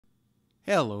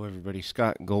Hello, everybody.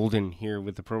 Scott Golden here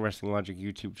with the Pro Wrestling Logic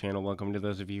YouTube channel. Welcome to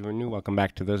those of you who are new. Welcome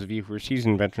back to those of you who are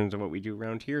seasoned veterans of what we do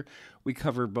around here. We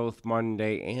cover both modern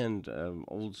day and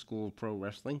old school pro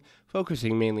wrestling,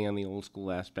 focusing mainly on the old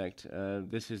school aspect.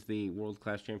 This is the World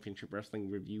Class Championship Wrestling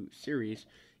Review Series.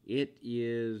 It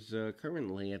is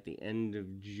currently at the end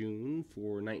of June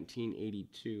for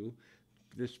 1982.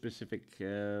 This specific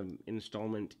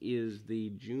installment is the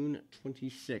June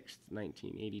 26th,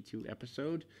 1982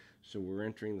 episode. So we're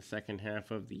entering the second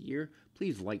half of the year.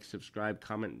 Please like, subscribe,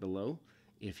 comment below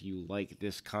if you like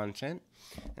this content.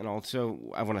 And also,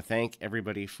 I want to thank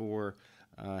everybody for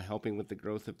helping with the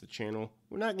growth of the channel.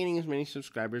 We're not getting as many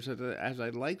subscribers as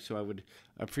I'd like, so I would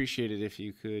appreciate it if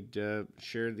you could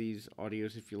share these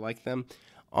audios if you like them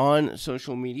on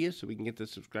social media so we can get the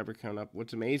subscriber count up.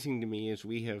 What's amazing to me is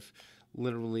we have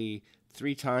literally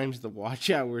 3 times the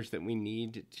watch hours that we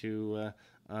need to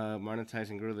monetize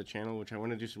and grow the channel, which I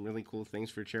want to do some really cool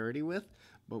things for charity with,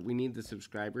 but we need the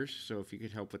subscribers, so if you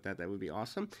could help with that, that would be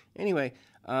awesome. Anyway,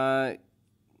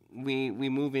 we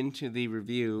move into the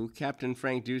review. Captain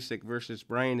Frank Dusek versus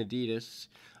Brian Adidas.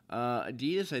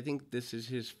 Adidas, I think this is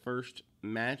his first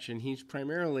match, and he's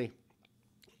primarily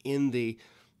in the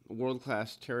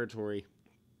world-class territory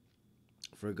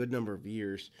for a good number of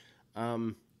years.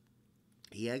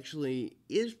 He actually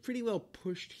is pretty well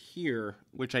pushed here,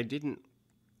 which I didn't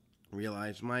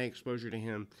realize. My exposure to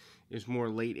him is more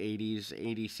late 80s,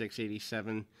 86,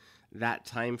 87, that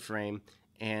time frame.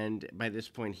 And by this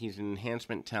point, he's an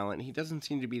enhancement talent. He doesn't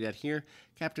seem to be that here.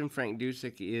 Captain Frank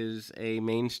Dusek is a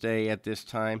mainstay at this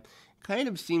time. Kind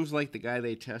of seems like the guy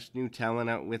they test new talent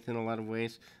out with in a lot of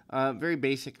ways. Very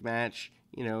basic match,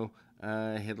 headlock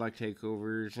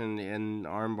takeovers and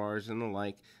arm bars and the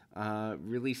like.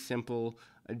 Really simple.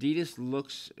 Adidas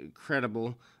looks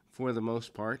credible for the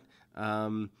most part.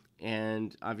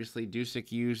 And obviously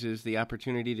Dusek uses the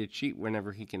opportunity to cheat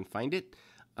whenever he can find it.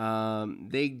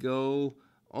 They go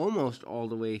almost all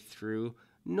the way through.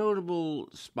 Notable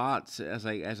spots as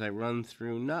I run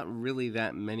through, not really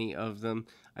that many of them.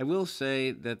 I will say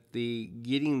that the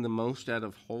getting the most out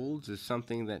of holds is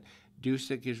something that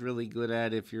Dusek is really good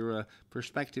at. If you're a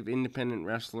prospective independent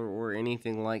wrestler or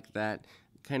anything like that,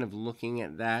 kind of looking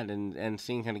at that and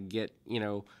seeing how to get,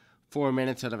 4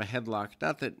 minutes out of a headlock.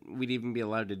 Not that we'd even be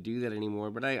allowed to do that anymore,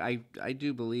 but I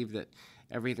do believe that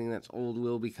everything that's old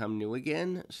will become new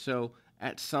again. So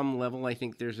at some level, I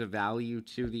think there's a value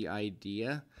to the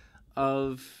idea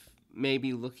of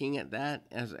maybe looking at that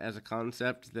as a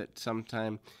concept, that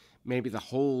sometime maybe the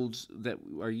holds that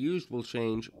are used will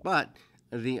change, but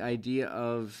the idea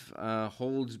of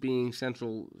holds being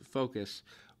central focus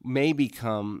may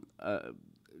become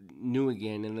new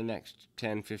again in the next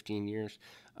 10, 15 years.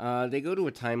 They go to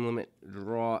a time limit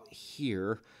draw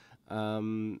here,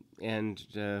 and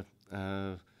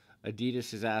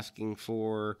Adidas is asking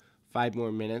for 5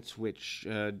 more minutes, which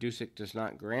Dusek does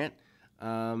not grant.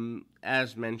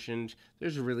 As mentioned,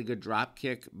 there's a really good drop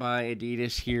kick by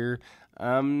Adidas here.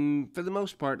 For the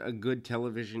most part, a good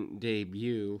television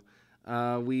debut.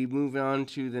 We move on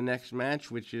to the next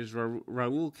match, which is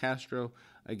Raul Castro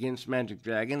against Magic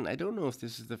Dragon. I don't know if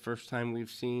this is the first time we've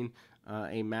seen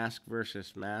a mask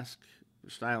versus mask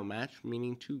style match,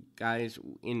 meaning 2 guys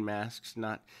in masks,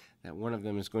 not that one of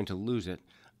them is going to lose it.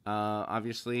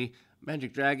 Obviously,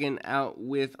 Magic Dragon out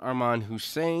with Arman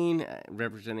Hussein,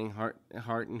 representing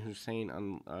Hart and Hussein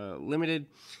Unlimited.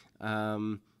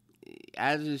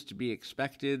 As is to be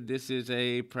expected, this is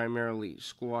a primarily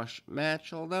squash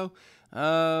match, although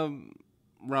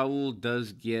Raul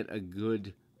does get a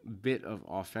good bit of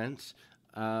offense.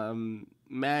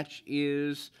 Match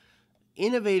is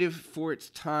innovative for its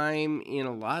time in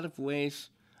a lot of ways,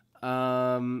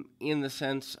 in the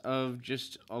sense of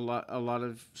just a lot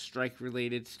of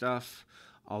strike-related stuff,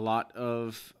 a lot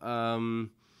of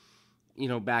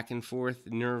back and forth,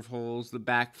 nerve holes, the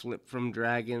backflip from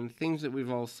Dragon, things that we've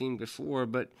all seen before.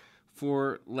 But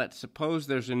for, let's suppose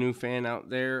there's a new fan out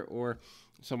there or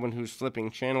someone who's flipping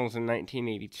channels in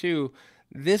 1982,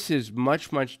 this is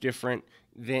much, much different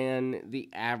than the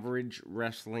average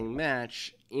wrestling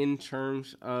match in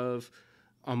terms of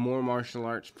a more martial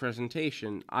arts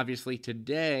presentation. Obviously,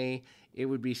 today, it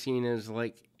would be seen as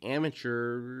like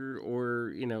amateur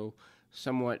or,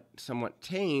 somewhat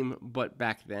tame, but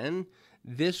back then,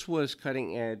 this was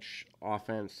cutting-edge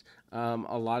offense.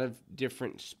 A lot of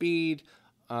different speed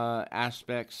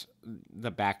aspects,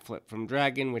 the backflip from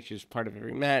Dragon, which is part of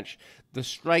every match, the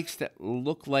strikes that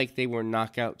look like they were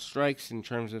knockout strikes in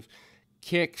terms of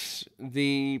kicks,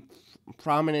 the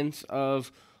prominence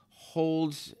of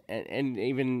holds, and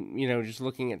even, just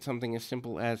looking at something as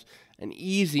simple as an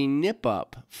easy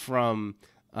nip-up from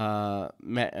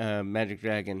Magic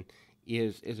Dragon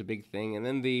is a big thing, and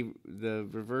then the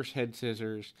reverse head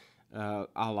scissors, a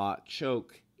la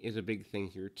choke, is a big thing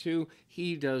here too.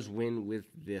 He does win with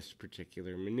this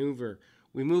particular maneuver.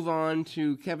 We move on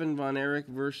to Kevin Von Erich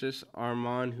versus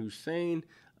Arman Hussein.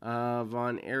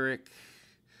 Von Erich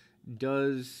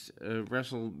does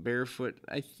wrestle barefoot,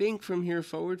 I think, from here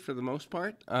forward for the most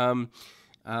part. Uh,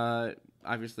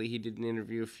 Obviously, he did an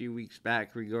interview a few weeks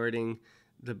back regarding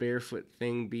the barefoot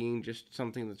thing being just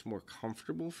something that's more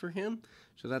comfortable for him.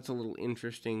 So that's a little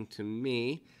interesting to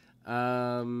me.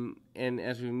 And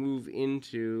as we move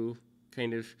into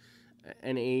kind of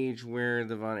an age where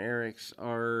the Von Erichs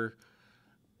are,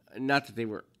 not that they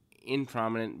were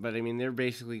improminent, but I mean, they're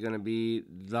basically going to be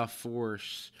the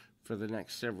force for the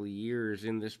next several years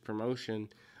in this promotion.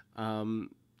 Kevin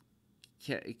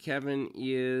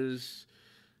is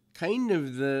kind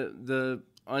of the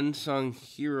unsung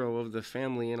hero of the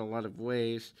family in a lot of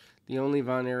ways. The only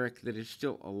Von Erich that is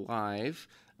still alive.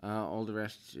 All the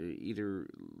rest either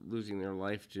losing their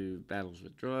life to battles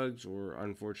with drugs or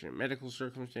unfortunate medical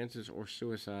circumstances or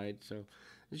suicide. So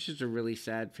it's just a really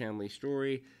sad family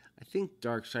story. I think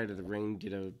Dark Side of the Ring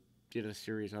did a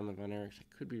series on the Von Erichs. I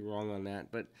could be wrong on that,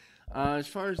 but as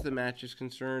far as the match is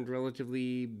concerned,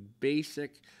 relatively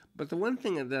basic. But the one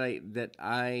thing I'm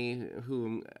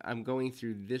going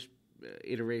through this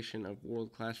iteration of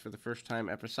World Class for the first time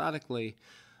episodically,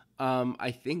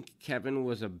 I think Kevin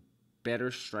was a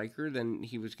better striker than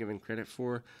he was given credit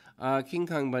for. King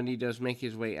Kong Bundy does make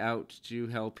his way out to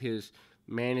help his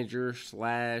manager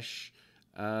slash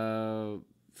fellow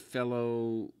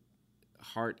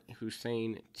Hart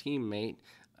Hussein teammate.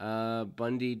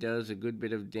 Bundy does a good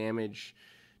bit of damage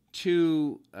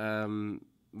to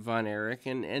Von Erich,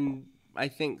 and I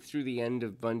think through the end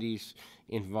of Bundy's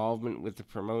involvement with the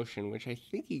promotion, which I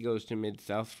think he goes to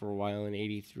Mid-South for a while in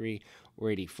 83 or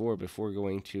 84 before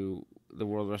going to the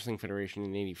World Wrestling Federation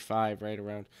in 85, right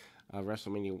around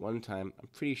WrestleMania 1 time. I'm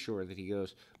pretty sure that he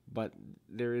goes. But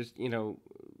there is,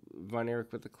 Von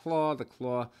Erich with the claw. The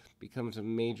claw becomes a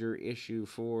major issue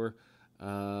for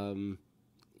Bundy,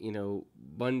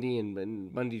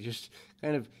 and Bundy just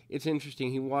kind of, it's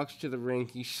interesting. He walks to the ring,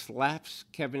 he slaps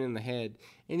Kevin in the head,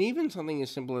 and even something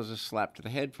as simple as a slap to the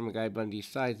head from a guy Bundy's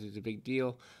size is a big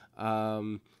deal.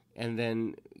 And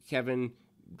then Kevin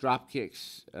drop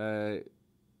kicks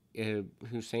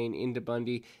Hussein into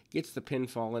Bundy, gets the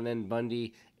pinfall, and then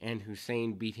Bundy and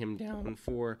Hussein beat him down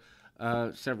for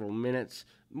several minutes.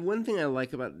 One thing I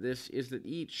like about this is that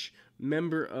each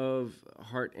member of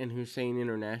Hart and Hussein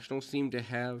International seem to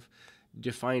have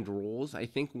defined roles. I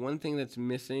think one thing that's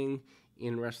missing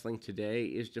in wrestling today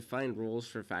is defined roles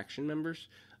for faction members.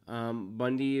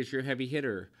 Bundy is your heavy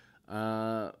hitter.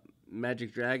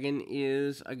 Magic Dragon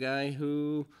is a guy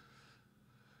who,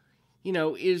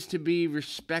 is to be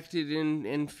respected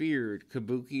and feared.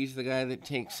 Kabuki's the guy that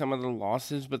takes some of the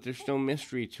losses, but there's still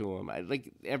mystery to him.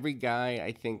 Every guy,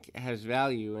 I think, has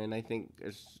value, and I think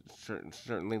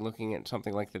certainly looking at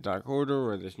something like the Dark Order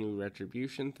or this new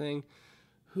Retribution thing,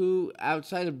 who,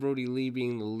 outside of Brody Lee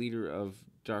being the leader of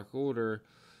Dark Order,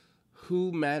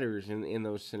 who matters in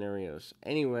those scenarios?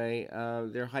 Anyway,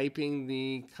 they're hyping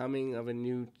the coming of a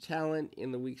new talent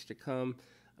in the weeks to come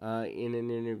in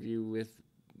an interview with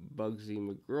Bugsy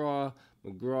McGraw.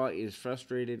 McGraw is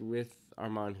frustrated with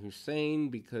Arman Hussein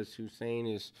because Hussein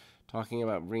is talking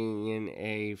about bringing in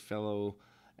a fellow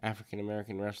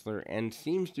African-American wrestler and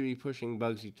seems to be pushing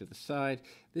Bugsy to the side.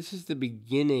 This is the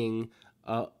beginning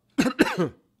of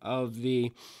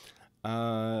the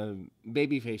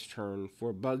babyface turn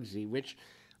for Bugsy, which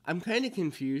I'm kind of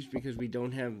confused because we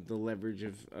don't have the leverage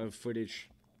of footage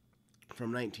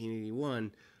from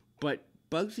 1981, but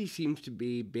Bugsy seems to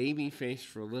be babyface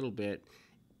for a little bit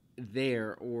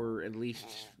there, or at least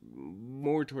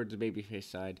more towards the babyface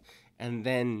side, and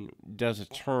then does a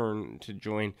turn to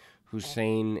join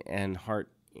Hussein and Hart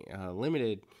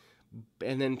Limited,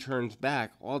 and then turns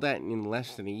back. All that in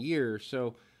less than a year.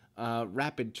 So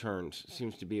rapid turns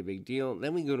seems to be a big deal.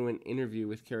 Then we go to an interview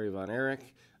with Kerry Von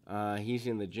Erich. He's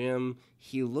in the gym.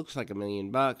 He looks like $1 million.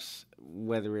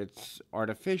 Whether it's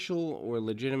artificial or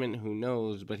legitimate, who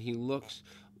knows? But he looks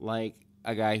like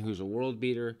a guy who's a world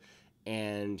beater,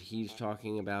 and he's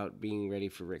talking about being ready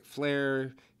for Ric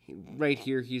Flair. Right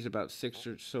here, he's about 6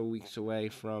 or so weeks away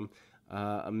from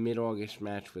a mid-August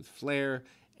match with Flair,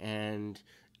 and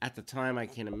at the time, I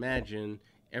can imagine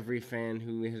every fan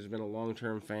who has been a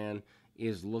long-term fan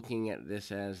is looking at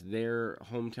this as their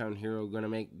hometown hero going to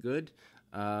make good.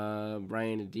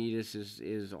 Brian Adidas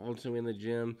is also in the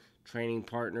gym, training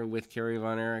partner with Kerry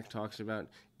Von Erich, talks about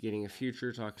getting a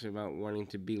future, talks about wanting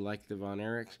to be like the Von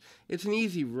Erichs. It's an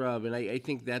easy rub, and I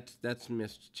think that's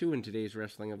missed too in today's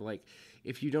wrestling. Of like,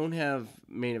 if you don't have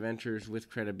main eventers with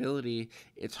credibility,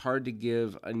 it's hard to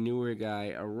give a newer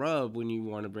guy a rub when you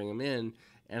want to bring him in,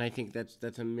 and I think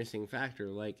that's a missing factor.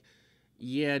 Like,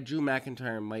 yeah, Drew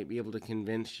McIntyre might be able to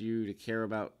convince you to care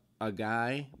about a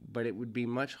guy, but it would be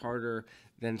much harder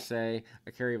than, say,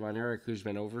 a Kerry Von Erich who's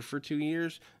been over for 2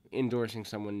 years endorsing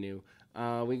someone new.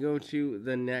 We go to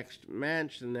the next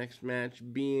match. The next match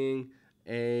being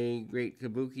a great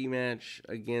Kabuki match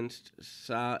against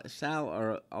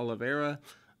Sal Oliveira.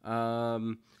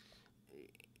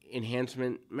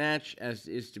 Enhancement match, as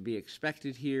is to be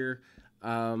expected here.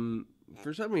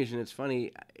 For some reason, it's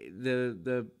funny.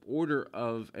 The order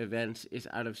of events is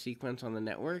out of sequence on the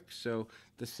network, so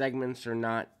the segments are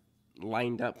not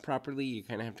lined up properly. You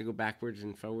kind of have to go backwards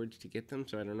and forwards to get them.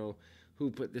 So I don't know who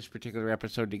put this particular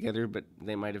episode together, but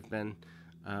they might have been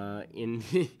in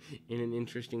in an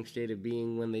interesting state of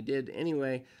being when they did.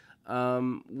 Anyway,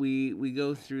 we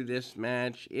go through this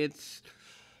match. It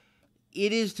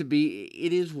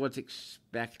is what's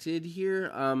expected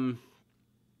here.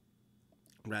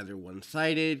 Rather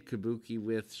one-sided. Kabuki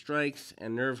with strikes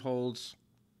and nerve holds.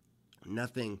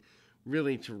 Nothing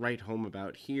really to write home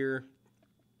about here.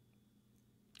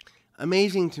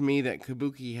 Amazing to me that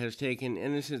Kabuki has taken,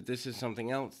 and this is something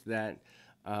else that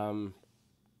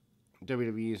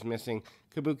WWE is missing.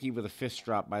 Kabuki with a fist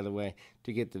drop, by the way,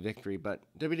 to get the victory. But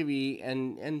WWE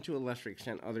and to a lesser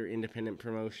extent other independent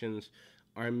promotions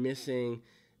are missing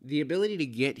the ability to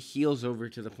get heels over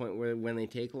to the point where when they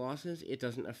take losses, it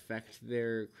doesn't affect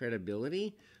their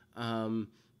credibility.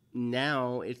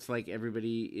 Now it's like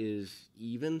everybody is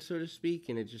even, so to speak,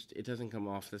 and it doesn't come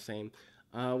off the same.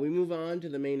 We move on to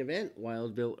the main event,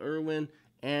 Wild Bill Irwin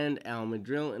and Al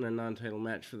Madrill in a non-title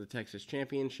match for the Texas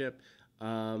Championship.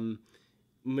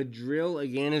 Madrill,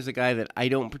 again, is a guy that I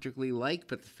don't particularly like,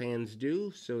 but the fans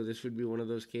do, so this would be one of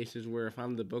those cases where if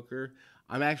I'm the booker,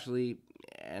 I'm actually,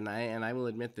 and I will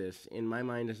admit this, in my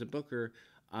mind as a booker,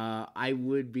 I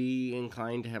would be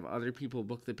inclined to have other people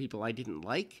book the people I didn't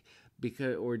like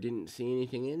or didn't see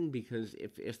anything in, because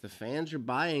if the fans are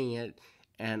buying it,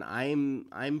 and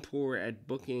I'm poor at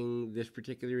booking this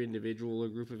particular individual or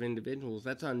group of individuals,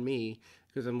 that's on me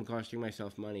because I'm costing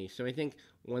myself money. So I think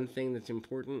one thing that's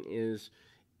important is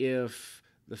if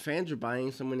the fans are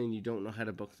buying someone and you don't know how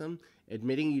to book them,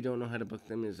 admitting you don't know how to book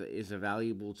them is a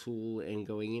valuable tool, and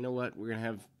going, you know what, we're going to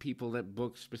have people that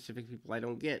book specific people I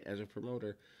don't get as a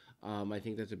promoter. I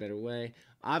think that's a better way.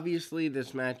 Obviously,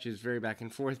 this match is very back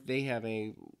and forth. They have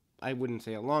I wouldn't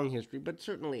say a long history, but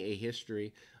certainly a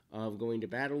history of going to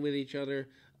battle with each other.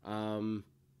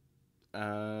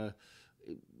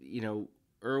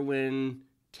 Irwin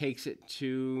takes it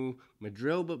to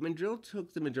Madrill, but Madrill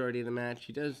took the majority of the match.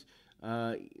 He does.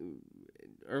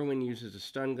 Irwin uses a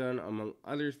stun gun, among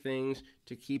other things,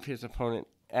 to keep his opponent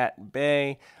at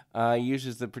bay.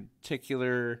 Uses the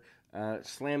particular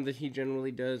slam that he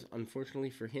generally does. Unfortunately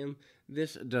for him,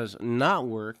 this does not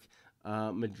work.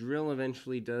 Madrill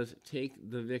eventually does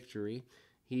take the victory.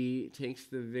 He takes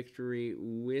the victory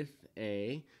with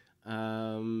a,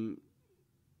 let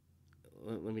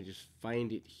me just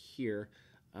find it here.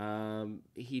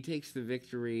 He takes the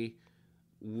victory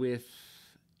with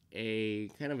a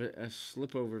kind of a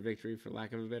slip-over victory, for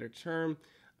lack of a better term.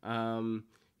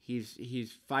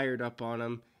 He's fired up on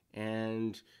him,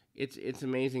 and it's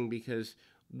amazing because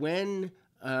when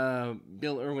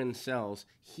Bill Irwin sells,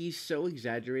 he's so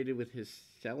exaggerated with his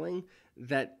selling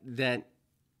that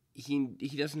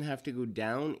he doesn't have to go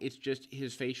down. It's just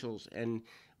his facials and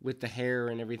with the hair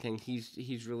and everything.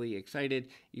 He's really excited.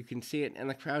 You can see it, and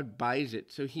the crowd buys it.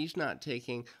 So he's not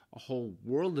taking a whole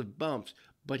world of bumps,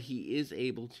 but he is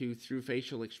able to, through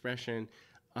facial expression,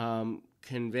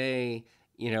 convey,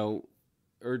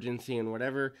 urgency and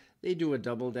whatever. They do a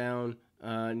double down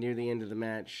near the end of the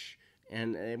match,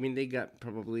 and I mean they got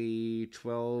probably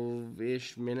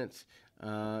 12-ish minutes,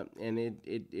 and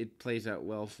it plays out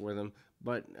well for them.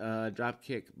 But drop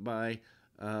kick by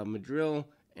Madrill,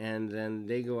 and then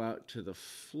they go out to the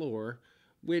floor,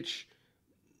 which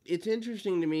it's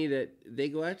interesting to me that they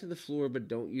go out to the floor but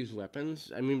don't use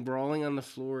weapons. I mean, brawling on the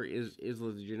floor is a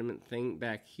legitimate thing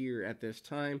back here at this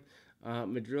time.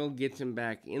 Madrill gets him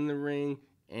back in the ring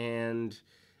and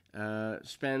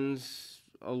spends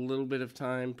a little bit of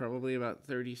time, probably about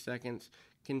 30 seconds,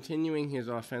 continuing his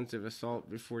offensive assault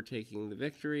before taking the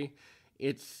victory.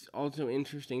 It's also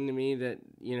interesting to me that,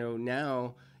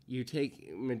 now you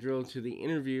take Madrill to the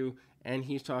interview and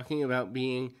he's talking about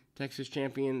being Texas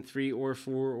champion 3 or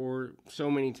 4 or so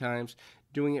many times,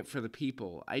 doing it for the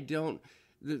people.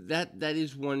 that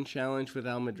is one challenge with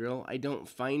Al Madril. I don't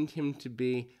find him to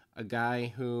be a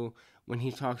guy who, when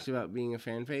he talks about being a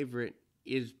fan favorite,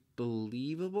 is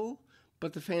believable,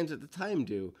 but the fans at the time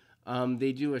do.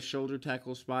 They do a shoulder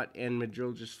tackle spot, and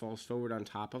Madril just falls forward on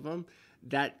top of him.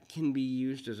 That can be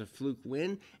used as a fluke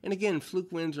win. And again,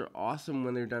 fluke wins are awesome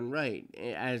when they're done right,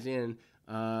 as in,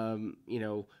 you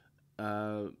know,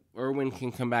 Irwin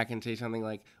can come back and say something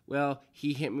like, well,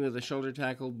 he hit me with a shoulder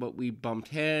tackle, but we bumped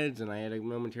heads, and I had a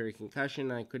momentary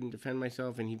concussion. I couldn't defend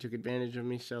myself, and he took advantage of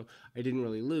me, so I didn't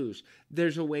really lose.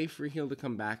 There's a way for a heel to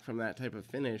come back from that type of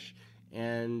finish,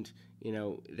 and,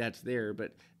 that's there.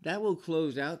 But that will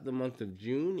close out the month of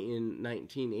June in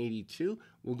 1982.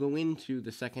 We'll go into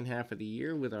the second half of the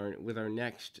year with our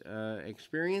next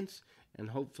experience, and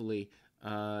hopefully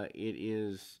it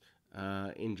is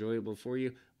enjoyable for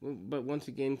you. But once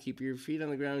again, keep your feet on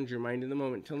the ground, your mind in the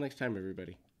moment. Till next time,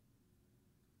 everybody.